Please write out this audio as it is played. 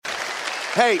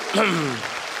Hey,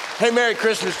 hey, Merry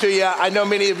Christmas to you. I know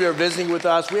many of you are visiting with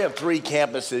us. We have 3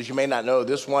 campuses. You may not know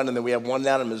this one, and then we have one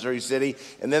down in Missouri City,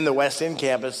 and then the West End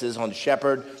campus is on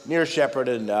Shepherd, near Shepherd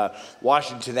and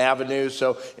Washington Avenue.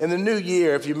 So in the new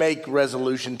year, if you make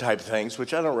resolution type things,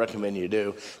 which I don't recommend you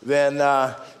do, then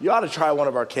you ought to try one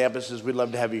of our campuses. We'd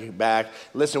love to have you back.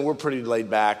 Listen, we're pretty laid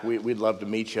back. We'd love to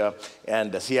meet you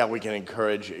and see how we can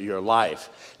encourage your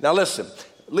life. Now listen.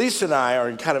 Lisa and I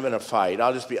are kind of in a fight.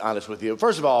 I'll just be honest with you.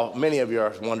 First of all, many of you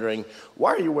are wondering, why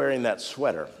are you wearing that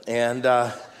sweater? And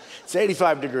it's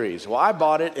 85 degrees. Well, I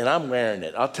bought it and I'm wearing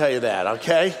it. I'll tell you that,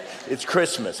 okay? It's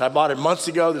Christmas. I bought it months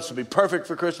ago. This will be perfect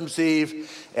for Christmas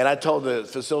Eve. And I told the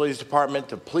facilities department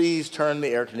to please turn the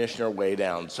air conditioner way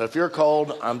down. So if you're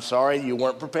cold, I'm sorry you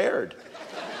weren't prepared.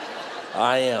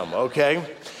 I am, okay?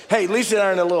 Hey, Lisa and I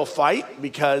are in a little fight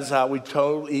because we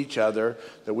told each other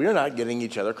that we are not getting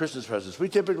each other Christmas presents. We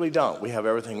typically don't. We have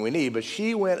everything we need. But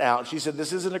she went out. She said,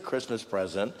 this isn't a Christmas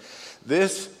present.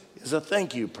 This is a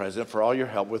thank you present for all your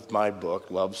help with my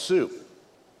book, Love Soup.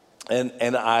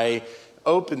 And I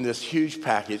opened this huge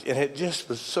package, and it just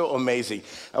was so amazing.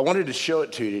 I wanted to show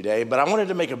it to you today, but I wanted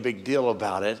to make a big deal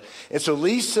about it. And so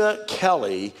Lisa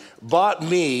Kelly bought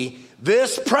me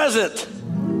this present.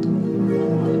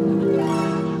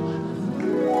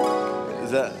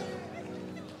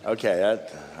 Okay,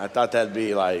 I thought that'd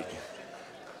be like,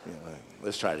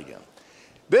 let's try it again.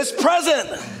 This present.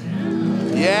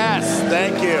 Yes,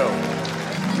 thank you.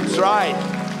 That's right.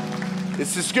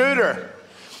 It's the scooter.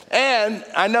 And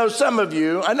I know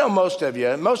most of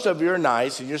you are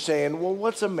nice, and you're saying, well,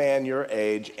 what's a man your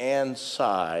age and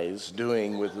size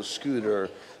doing with a scooter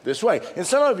this way? And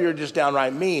some of you are just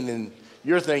downright mean, and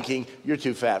you're thinking you're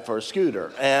too fat for a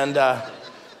scooter.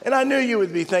 And I knew you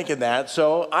would be thinking that,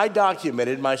 so I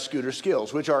documented my scooter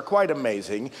skills, which are quite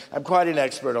amazing. I'm quite an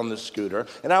expert on this scooter,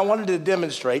 and I wanted to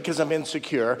demonstrate, because I'm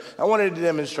insecure,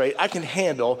 I can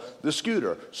handle the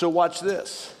scooter. So watch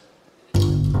this.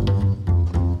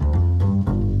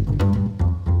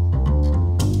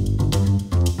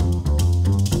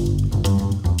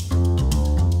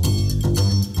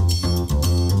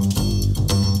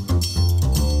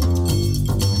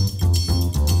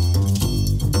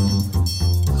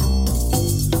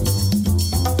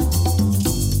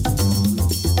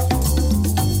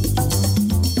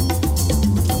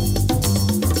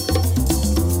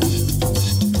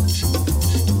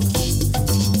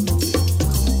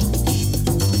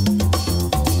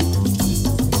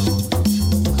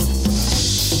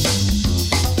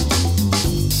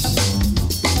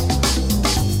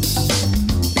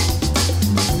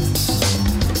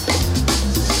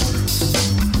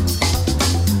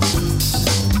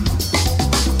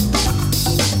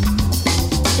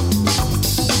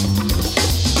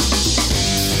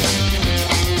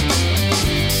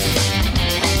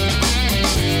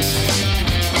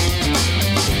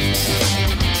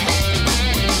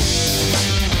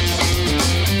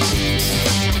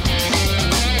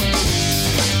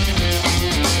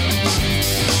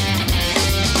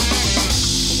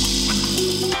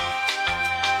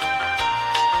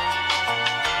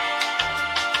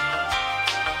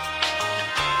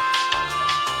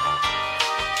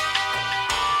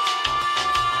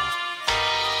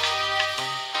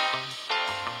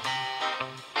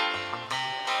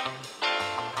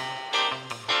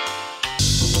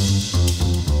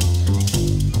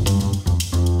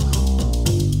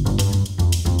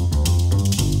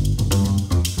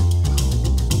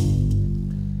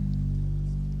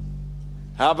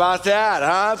 How about that,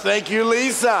 huh? Thank you,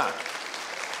 Lisa.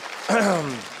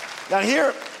 Now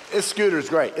here, this scooter is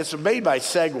great. It's made by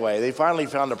Segway. They finally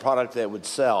found a product that would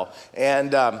sell.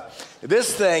 And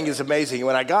this thing is amazing.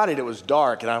 When I got it, it was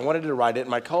dark, and I wanted to ride it in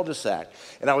my cul-de-sac.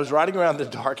 And I was riding around in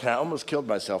the dark, and I almost killed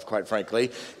myself, quite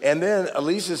frankly. And then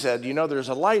Elisa said, there's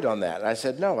a light on that. And I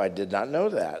said, no, I did not know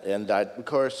that. And of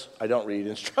course, I don't read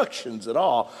instructions at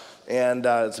all. And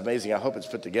it's amazing. I hope it's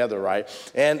put together right.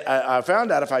 And I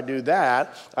found out if I do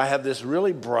that, I have this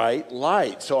really bright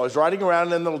light. So I was riding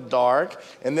around in the dark,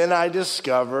 and then I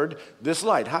discovered this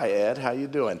light. Hi, Ed. How you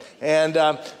doing?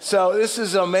 And so this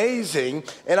is amazing.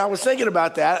 And I was thinking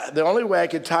about that. The only way I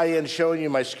could tie in showing you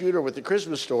my scooter with the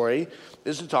Christmas story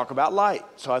is to talk about light.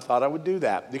 So I thought I would do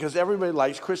that because everybody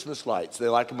likes Christmas lights. They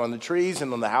like them on the trees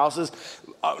and on the houses.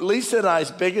 Lisa and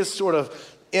I's biggest sort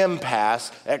of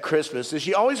impasse at Christmas is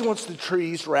she always wants the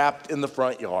trees wrapped in the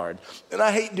front yard. And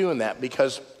I hate doing that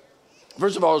because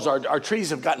First of all, our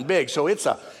trees have gotten big, so it's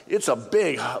a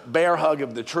big bear hug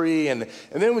of the tree, and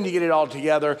then when you get it all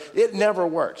together, it never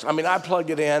works. I mean, I plug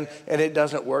it in, and it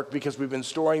doesn't work because we've been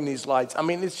storing these lights. I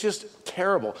mean, it's just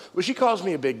terrible. Well, she calls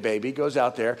me a big baby, goes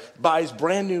out there, buys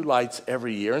brand new lights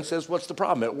every year, and says, what's the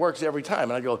problem? It works every time.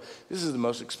 And I go, this is the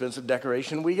most expensive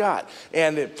decoration we got.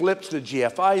 And it flips the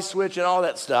GFI switch and all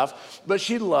that stuff, but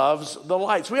she loves the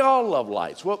lights. We all love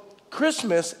lights. Well,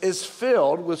 Christmas is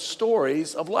filled with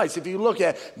stories of lights. If you look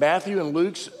at Matthew and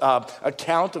Luke's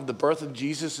account of the birth of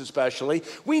Jesus especially,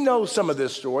 we know some of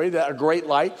this story, that a great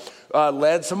light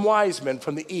led some wise men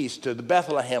from the east to the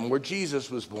Bethlehem where Jesus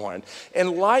was born.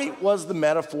 And light was the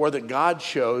metaphor that God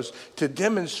chose to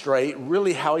demonstrate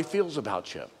really how he feels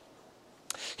about you.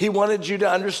 He wanted you to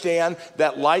understand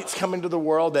that light's come into the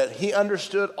world, that he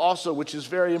understood also, which is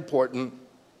very important,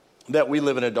 that we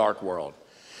live in a dark world.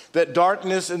 That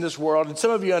darkness in this world, and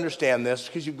some of you understand this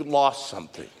because you've lost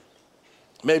something.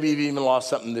 Maybe you've even lost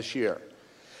something this year.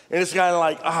 And it's kind of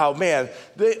like, oh man,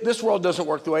 this world doesn't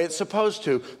work the way it's supposed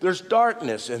to. There's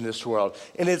darkness in this world.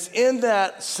 And it's in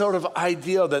that sort of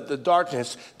ideal that the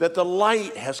darkness, that the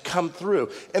light has come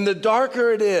through. And the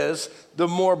darker it is, the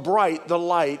more bright the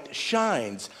light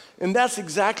shines. And that's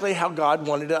exactly how God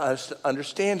wanted us to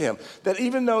understand him. That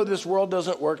even though this world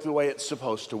doesn't work the way it's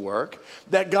supposed to work,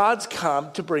 that God's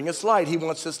come to bring us light. He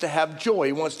wants us to have joy.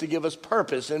 He wants to give us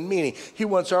purpose and meaning. He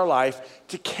wants our life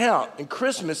to count. And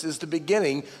Christmas is the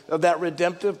beginning of that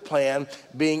redemptive plan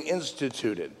being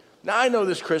instituted. Now, I know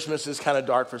this Christmas is kind of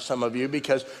dark for some of you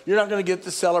because you're not going to get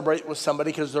to celebrate with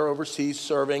somebody because they're overseas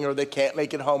serving, or they can't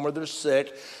make it home, or they're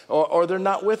sick, or they're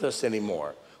not with us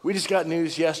anymore. We just got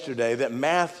news yesterday that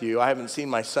Matthew, I haven't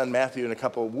seen my son Matthew in a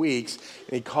couple of weeks,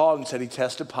 and he called and said he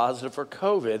tested positive for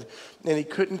COVID, and he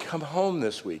couldn't come home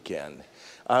this weekend.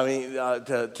 I mean,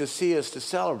 to see us, to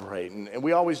celebrate. And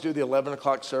we always do the 11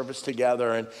 o'clock service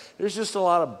together, and there's just a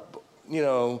lot of,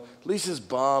 Lisa's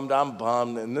bummed, I'm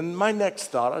bummed. And then my next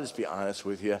thought, I'll just be honest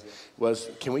with you, was,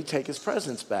 can we take his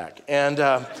presents back? And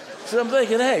so I'm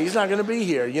thinking, hey, he's not going to be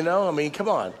here, I mean, come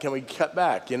on, can we cut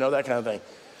back, that kind of thing.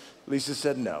 Lisa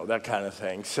said no, that kind of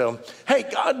thing. So, hey,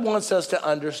 God wants us to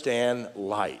understand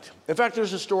light. In fact,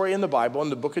 there's a story in the Bible, in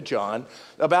the book of John,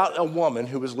 about a woman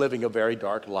who was living a very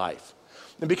dark life.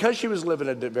 And because she was living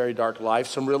a very dark life,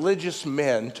 some religious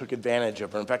men took advantage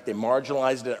of her. In fact, they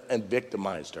marginalized her and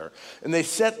victimized her. And they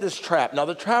set this trap. Now,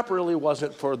 the trap really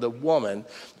wasn't for the woman.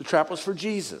 The trap was for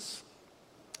Jesus.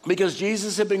 Because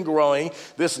Jesus had been growing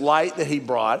this light that he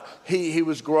brought. He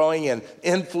was growing in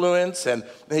influence, and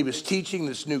he was teaching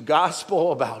this new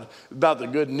gospel about the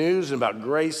good news and about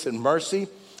grace and mercy.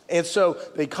 And so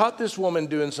they caught this woman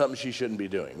doing something she shouldn't be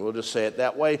doing. We'll just say it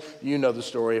that way. You know the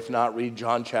story. If not, read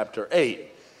John chapter 8.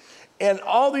 And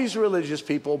all these religious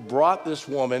people brought this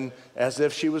woman as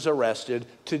if she was arrested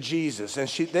to Jesus. And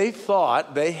they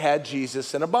thought they had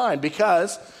Jesus in a bind,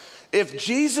 because if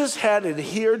Jesus had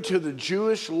adhered to the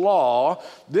Jewish law,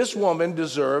 this woman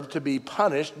deserved to be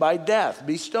punished by death,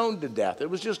 be stoned to death. It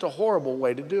was just a horrible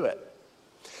way to do it.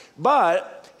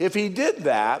 But if he did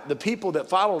that, the people that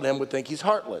followed him would think he's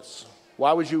heartless.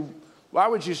 Why would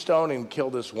you stone and kill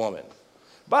this woman?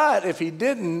 But if he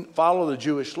didn't follow the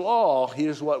Jewish law,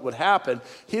 here's what would happen.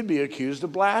 He'd be accused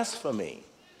of blasphemy.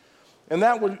 And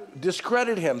that would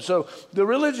discredit him. So the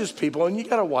religious people, and you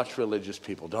got to watch religious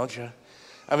people, don't you?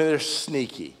 I mean, they're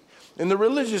sneaky. And the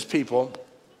religious people,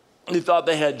 they thought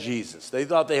they had Jesus. They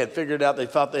thought they had figured out, they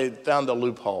thought they had found a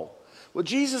loophole. Well,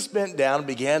 Jesus bent down and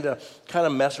began to kind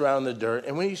of mess around in the dirt.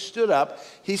 And when he stood up,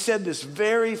 he said this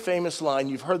very famous line.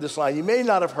 You've heard this line. You may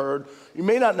not have heard, you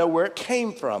may not know where it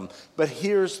came from, but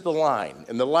here's the line.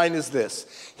 And the line is this: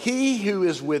 he who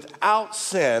is without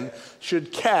sin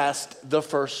should cast the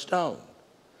first stone.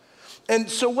 And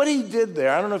so what he did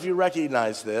there, I don't know if you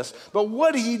recognize this, but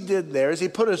what he did there is he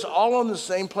put us all on the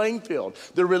same playing field,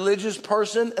 the religious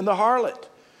person and the harlot.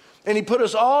 And he put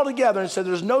us all together and said,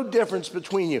 there's no difference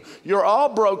between you. You're all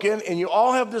broken, and you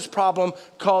all have this problem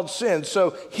called sin.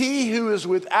 So he who is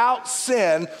without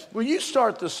sin, will you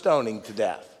start the stoning to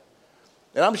death?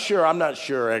 And I'm not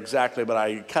sure exactly, but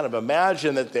I kind of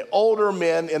imagine that the older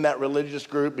men in that religious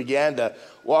group began to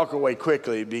walk away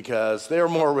quickly because they were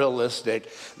more realistic.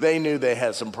 They knew they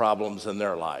had some problems in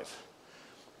their life.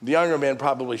 The younger men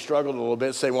probably struggled a little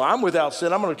bit, saying, well, I'm without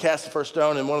sin. I'm going to cast the first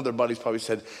stone. And one of their buddies probably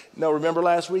said, no, remember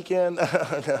last weekend?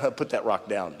 Put that rock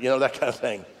down, that kind of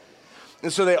thing.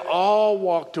 And so they all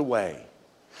walked away.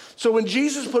 So when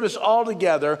Jesus put us all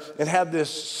together and had this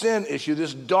sin issue,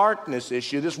 this darkness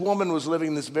issue, this woman was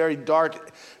living this very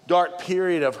dark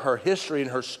period of her history and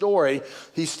her story,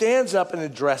 he stands up and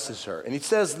addresses her. And he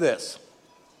says this: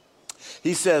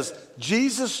 He says,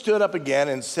 Jesus stood up again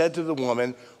and said to the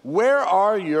woman, "Where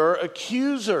are your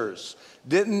accusers?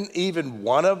 Didn't even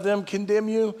one of them condemn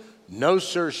you?" "No,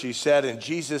 sir," she said. And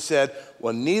Jesus said,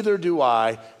 "Well, neither do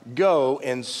I. Go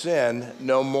and sin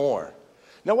no more."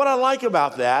 Now, what I like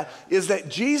about that is that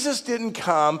Jesus didn't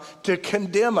come to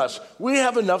condemn us. We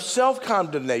have enough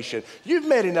self-condemnation. You've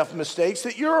made enough mistakes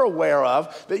that you're aware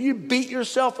of, that you beat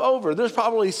yourself over. There's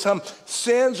probably some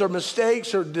sins or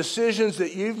mistakes or decisions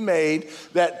that you've made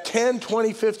that 10,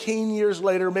 20, 15 years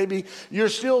later, maybe you're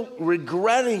still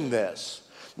regretting this.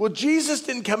 Well, Jesus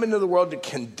didn't come into the world to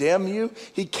condemn you.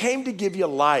 He came to give you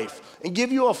life and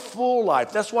give you a full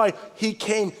life. That's why he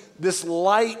came. This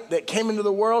light that came into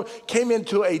the world came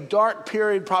into a dark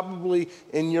period probably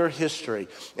in your history.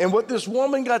 And what this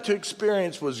woman got to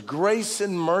experience was grace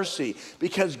and mercy,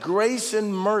 because grace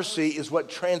and mercy is what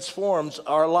transforms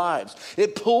our lives.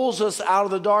 It pulls us out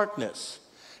of the darkness.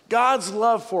 God's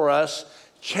love for us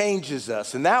changes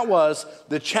us. And that was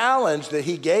the challenge that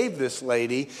he gave this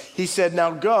lady. He said, now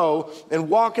go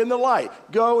and walk in the light.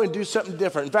 Go and do something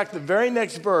different. In fact, the very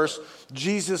next verse,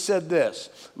 Jesus said this.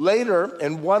 Later,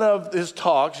 in one of his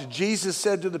talks, Jesus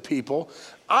said to the people,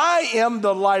 "I am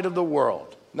the light of the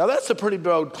world." Now, that's a pretty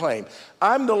bold claim.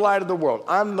 I'm the light of the world.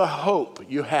 I'm the hope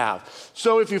you have.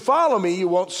 So if you follow me, you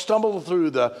won't stumble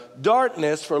through the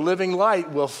darkness, for living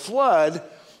light will flood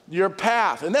your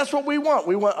path. And that's what we want.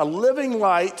 We want a living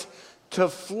light to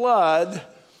flood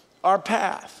our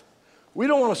path. We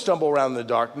don't want to stumble around in the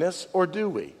darkness, or do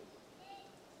we?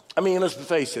 I mean, let's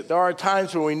face it. There are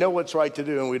times when we know what's right to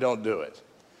do and we don't do it.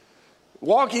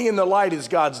 Walking in the light is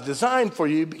God's design for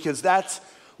you, because that's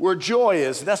where joy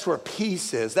is. That's where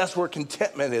peace is. That's where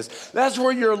contentment is. That's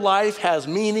where your life has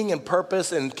meaning and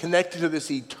purpose and connected to this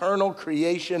eternal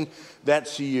creation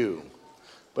that's you.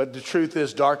 But the truth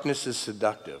is, darkness is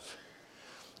seductive.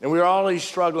 And we're always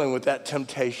struggling with that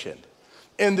temptation.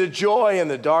 And the joy in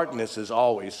the darkness is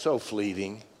always so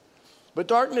fleeting. But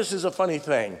darkness is a funny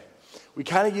thing. We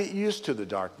kind of get used to the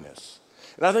darkness.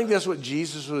 And I think that's what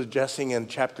Jesus was addressing in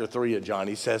chapter 3 of John.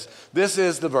 He says, this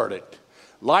is the verdict.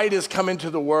 Light has come into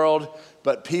the world,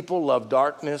 but people love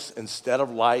darkness instead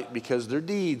of light because their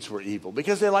deeds were evil,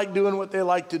 because they like doing what they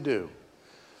like to do.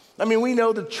 I mean, we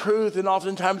know the truth, and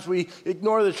oftentimes we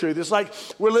ignore the truth. It's like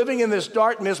we're living in this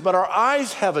darkness, but our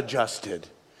eyes have adjusted.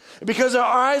 Because our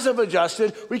eyes have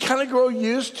adjusted, we kind of grow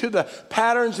used to the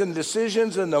patterns and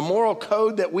decisions and the moral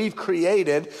code that we've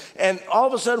created. And all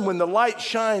of a sudden, when the light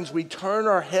shines, we turn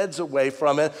our heads away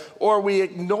from it, or we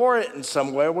ignore it in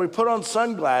some way, or we put on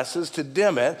sunglasses to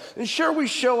dim it. And sure, we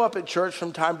show up at church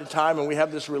from time to time, and we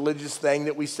have this religious thing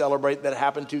that we celebrate that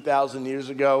happened 2,000 years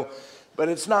ago, but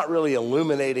it's not really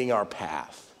illuminating our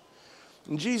path.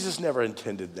 And Jesus never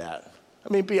intended that.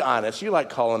 I mean, be honest. You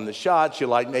like calling the shots. You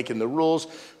like making the rules.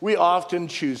 We often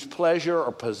choose pleasure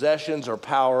or possessions or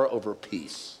power over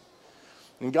peace.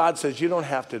 And God says you don't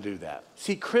have to do that.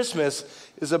 See, Christmas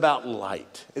is about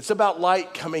light. It's about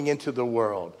light coming into the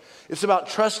world. It's about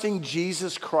trusting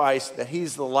Jesus Christ, that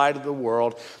he's the light of the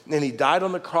world, and he died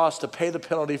on the cross to pay the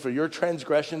penalty for your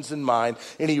transgressions and mine,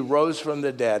 and he rose from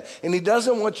the dead. And he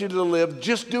doesn't want you to live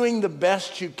just doing the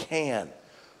best you can,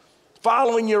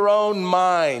 following your own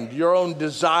mind, your own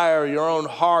desire, your own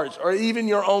hearts, or even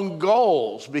your own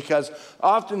goals, because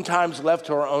oftentimes left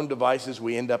to our own devices,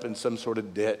 we end up in some sort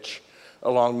of ditch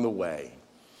along the way.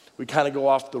 We kind of go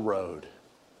off the road.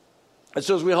 And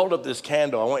so as we hold up this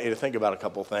candle, I want you to think about a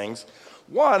couple things.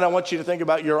 One, I want you to think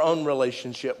about your own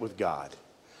relationship with God.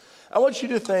 I want you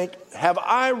to think, have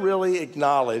I really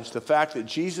acknowledged the fact that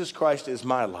Jesus Christ is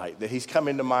my light, that he's come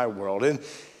into my world?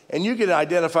 And you can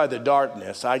identify the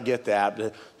darkness, I get that.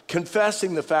 But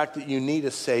confessing the fact that you need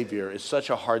a Savior is such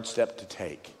a hard step to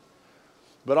take.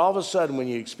 But all of a sudden, when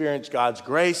you experience God's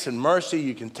grace and mercy,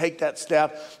 you can take that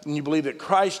step, and you believe that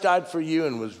Christ died for you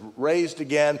and was raised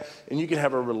again, and you can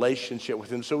have a relationship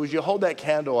with him. So as you hold that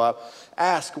candle up,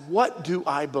 ask, what do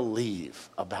I believe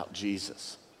about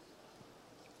Jesus?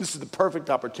 This is the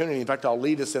perfect opportunity. In fact, I'll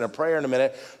lead us in a prayer in a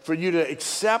minute for you to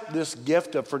accept this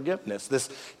gift of forgiveness, this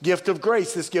gift of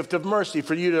grace, this gift of mercy,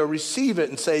 for you to receive it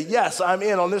and say, yes, I'm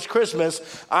in on this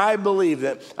Christmas. I believe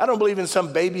that. I don't believe in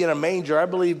some baby in a manger. I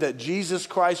believe that Jesus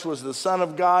Christ was the Son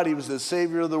of God. He was the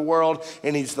Savior of the world,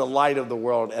 and he's the light of the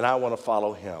world, and I want to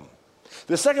follow him.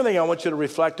 The second thing I want you to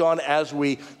reflect on as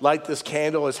we light this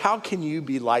candle is, how can you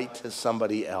be light to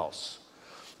somebody else?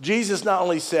 Jesus not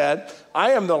only said,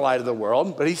 I am the light of the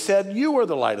world, but he said, you are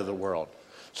the light of the world.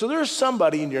 So there's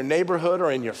somebody in your neighborhood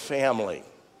or in your family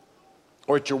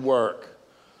or at your work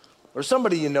or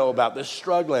somebody you know about that's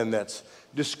struggling, that's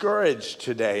discouraged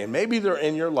today, and maybe they're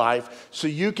in your life so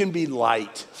you can be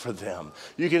light for them.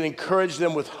 You can encourage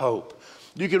them with hope.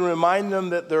 You can remind them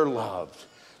that they're loved,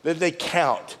 that they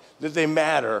count, that they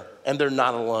matter, and they're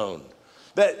not alone.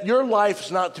 That your life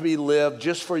is not to be lived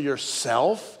just for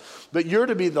yourself, but you're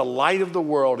to be the light of the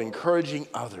world, encouraging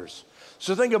others.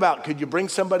 So think about, could you bring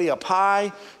somebody a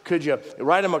pie? Could you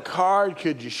write them a card?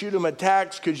 Could you shoot them a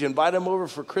text? Could you invite them over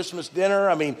for Christmas dinner?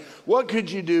 I mean, what could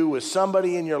you do with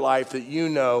somebody in your life that you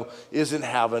know isn't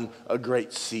having a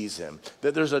great season,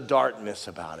 that there's a darkness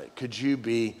about it? Could you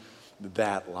be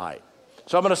that light?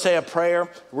 So I'm going to say a prayer.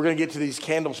 We're going to get to these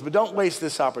candles, but don't waste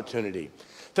this opportunity.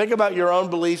 Think about your own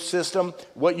belief system,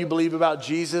 what you believe about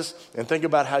Jesus, and think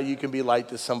about how you can be light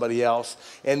to somebody else.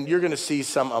 And you're going to see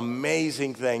some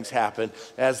amazing things happen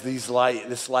as this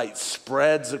light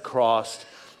spreads across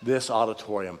this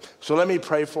auditorium. So let me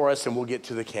pray for us, and we'll get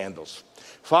to the candles.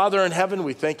 Father in heaven,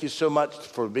 we thank you so much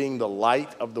for being the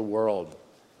light of the world.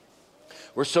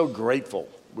 We're so grateful.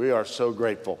 We are so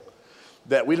grateful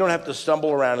that we don't have to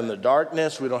stumble around in the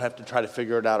darkness. We don't have to try to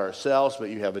figure it out ourselves, but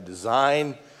you have a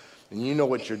design, and you know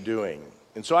what you're doing.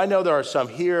 And so I know there are some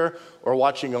here or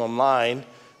watching online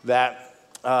that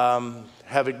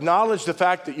have acknowledged the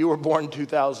fact that you were born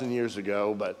 2,000 years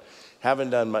ago, but haven't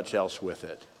done much else with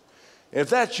it. And if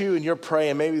that's you and you're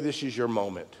praying, maybe this is your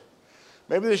moment.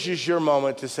 Maybe this is your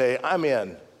moment to say, I'm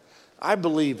in. I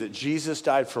believe that Jesus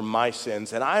died for my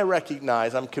sins, and I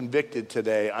recognize, I'm convicted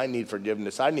today, I need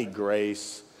forgiveness. I need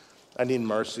grace. I need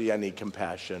mercy. I need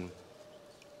compassion.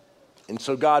 And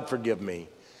so God, forgive me.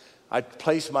 I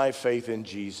place my faith in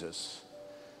Jesus,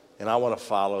 and I want to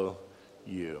follow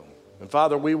you. And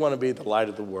Father, we want to be the light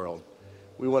of the world.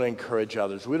 We want to encourage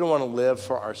others. We don't want to live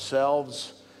for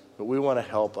ourselves, but we want to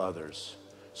help others.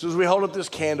 So as we hold up this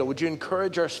candle, would you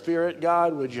encourage our spirit,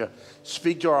 God? Would you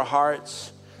speak to our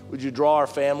hearts? Would you draw our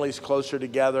families closer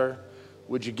together?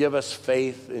 Would you give us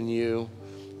faith in you?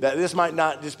 That this might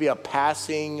not just be a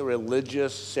passing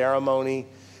religious ceremony,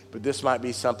 but this might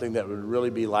be something that would really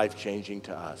be life-changing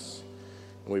to us.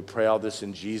 And we pray all this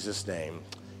in Jesus' name.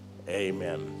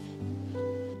 Amen.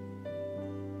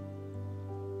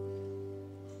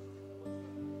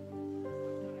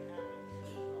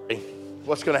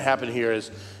 What's going to happen here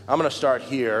is I'm going to start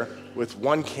here with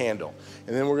one candle.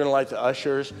 And then we're going to light the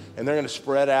ushers, and they're going to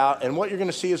spread out. And what you're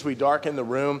going to see as we darken the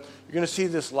room, you're going to see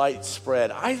this light spread.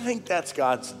 I think that's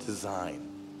God's design.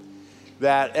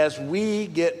 That as we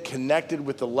get connected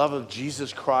with the love of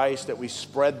Jesus Christ, that we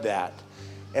spread that,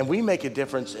 and we make a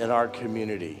difference in our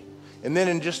community. And then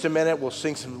in just a minute, we'll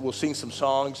sing some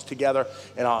songs together,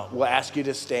 and we'll ask you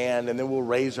to stand, and then we'll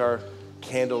raise our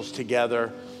candles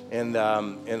together in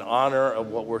honor of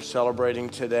what we're celebrating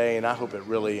today, and I hope it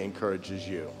really encourages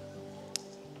you.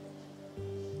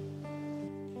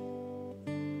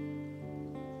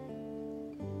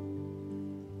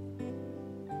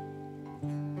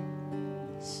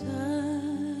 Silent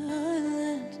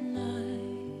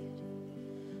night,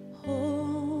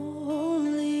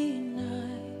 holy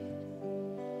night,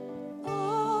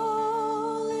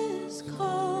 all is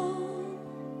calm,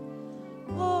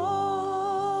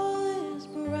 all is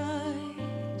bright,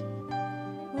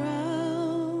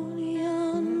 round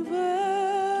yon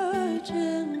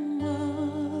virgin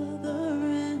mother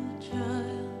and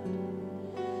child,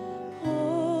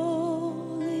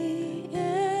 holy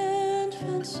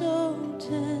infant so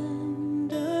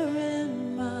tender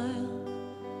and mild,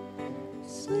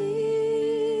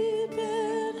 sleep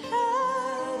in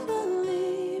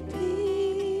heavenly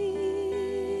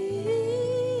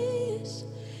peace,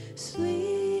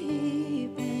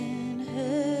 sleep in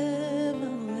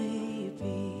heavenly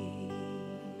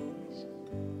peace.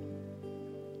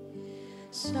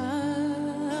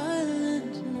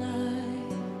 Silent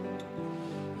night,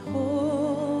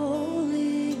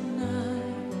 holy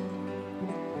night,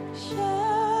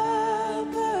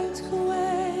 shepherds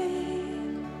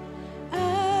quake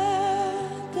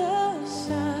at the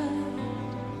sight,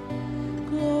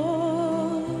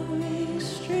 glory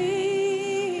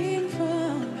stream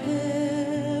from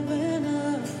heaven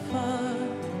afar,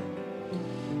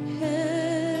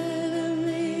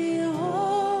 heavenly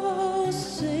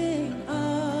hosts sing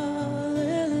alleluia.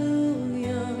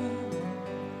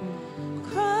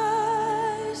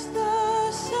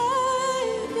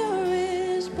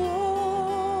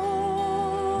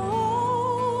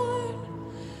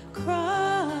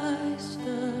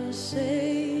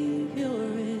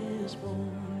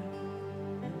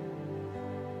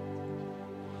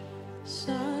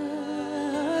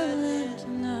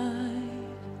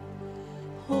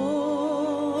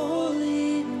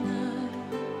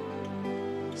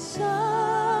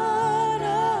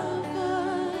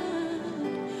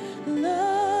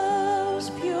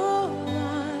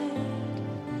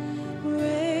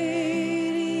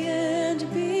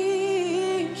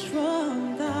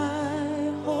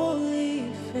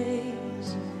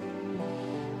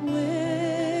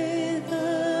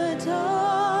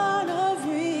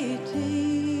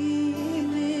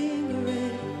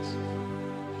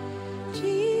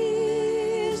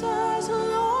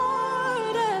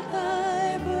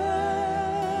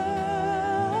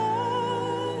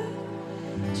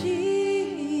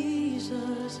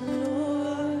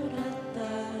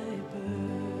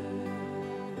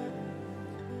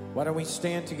 Why don't we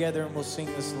stand together and we'll sing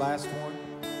this last one?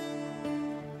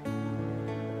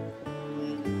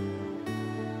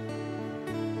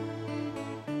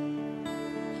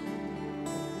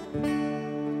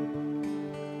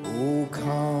 Oh,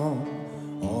 come,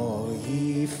 all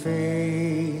ye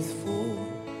faithful,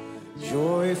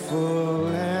 joyful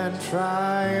and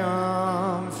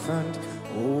triumphant.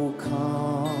 Oh,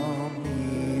 come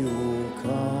ye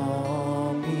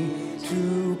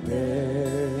to Bethlehem.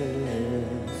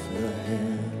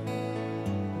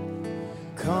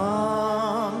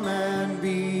 Come and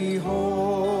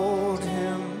behold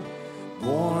him,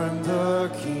 born the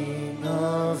King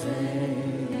of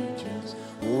ages.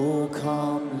 Oh,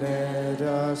 come, let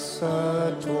us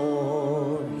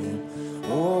adore him.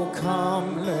 Oh,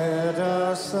 come, let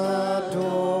us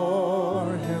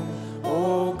adore him.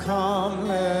 Oh, come,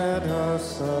 let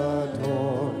us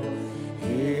adore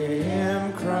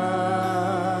him, Christ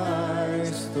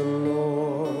the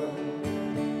Lord.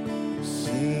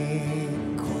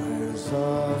 Sing, choirs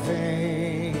of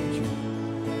angels,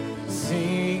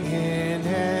 sing in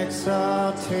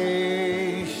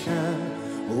exaltation.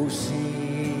 Oh,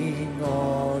 sing,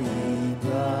 all ye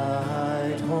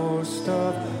bright host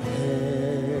of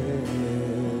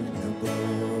heaven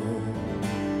above.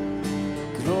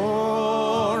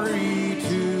 Glory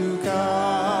to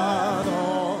God,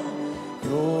 all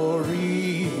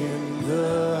glory in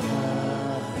the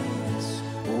highest.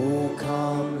 Oh,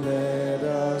 come, let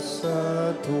us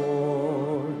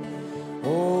adore.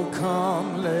 Oh,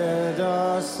 come, let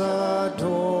us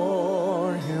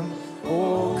adore him.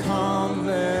 Oh, come,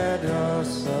 let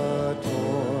us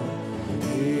adore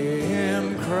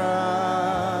him,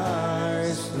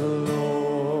 Christ the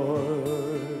Lord.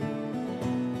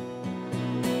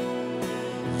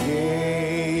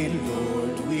 Yea,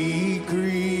 Lord, we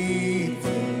greet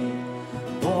thee,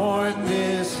 born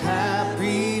this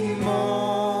happy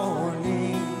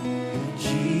morning.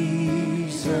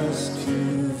 Jesus,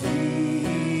 to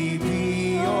thee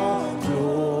be all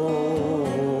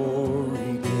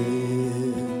glory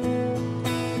give.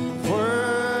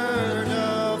 Word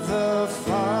of the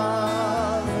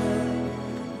Father,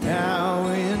 now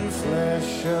in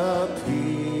flesh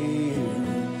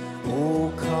appearing.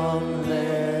 Oh, come,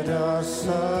 let us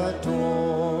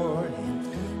adore him.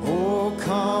 Oh,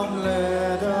 come,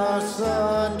 let us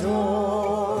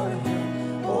adore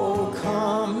him. Oh,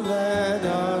 come, let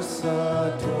us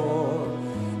adore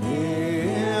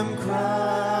him,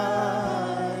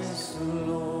 Christ the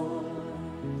Lord.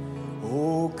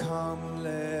 Oh, come,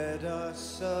 let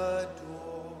us adore.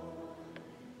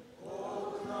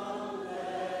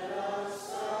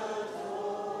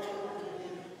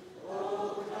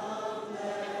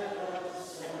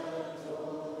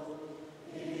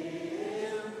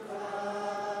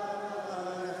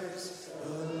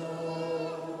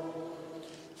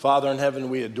 Father in heaven,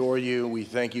 we adore you. We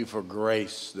thank you for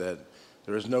grace, that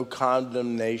there is no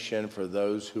condemnation for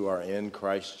those who are in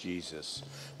Christ Jesus.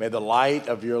 May the light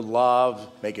of your love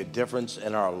make a difference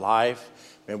in our life.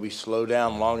 May we slow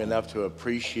down long enough to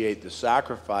appreciate the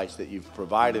sacrifice that you've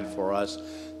provided for us,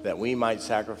 that we might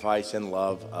sacrifice and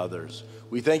love others.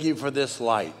 We thank you for this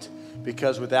light,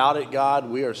 because without it, God,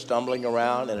 we are stumbling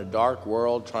around in a dark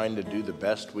world trying to do the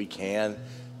best we can,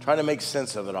 trying to make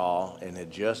sense of it all, and it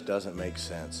just doesn't make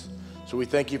sense. So we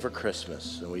thank you for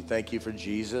Christmas, and we thank you for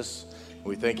Jesus, and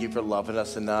we thank you for loving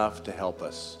us enough to help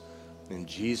us. In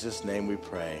Jesus' name we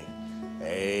pray.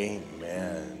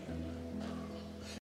 Amen.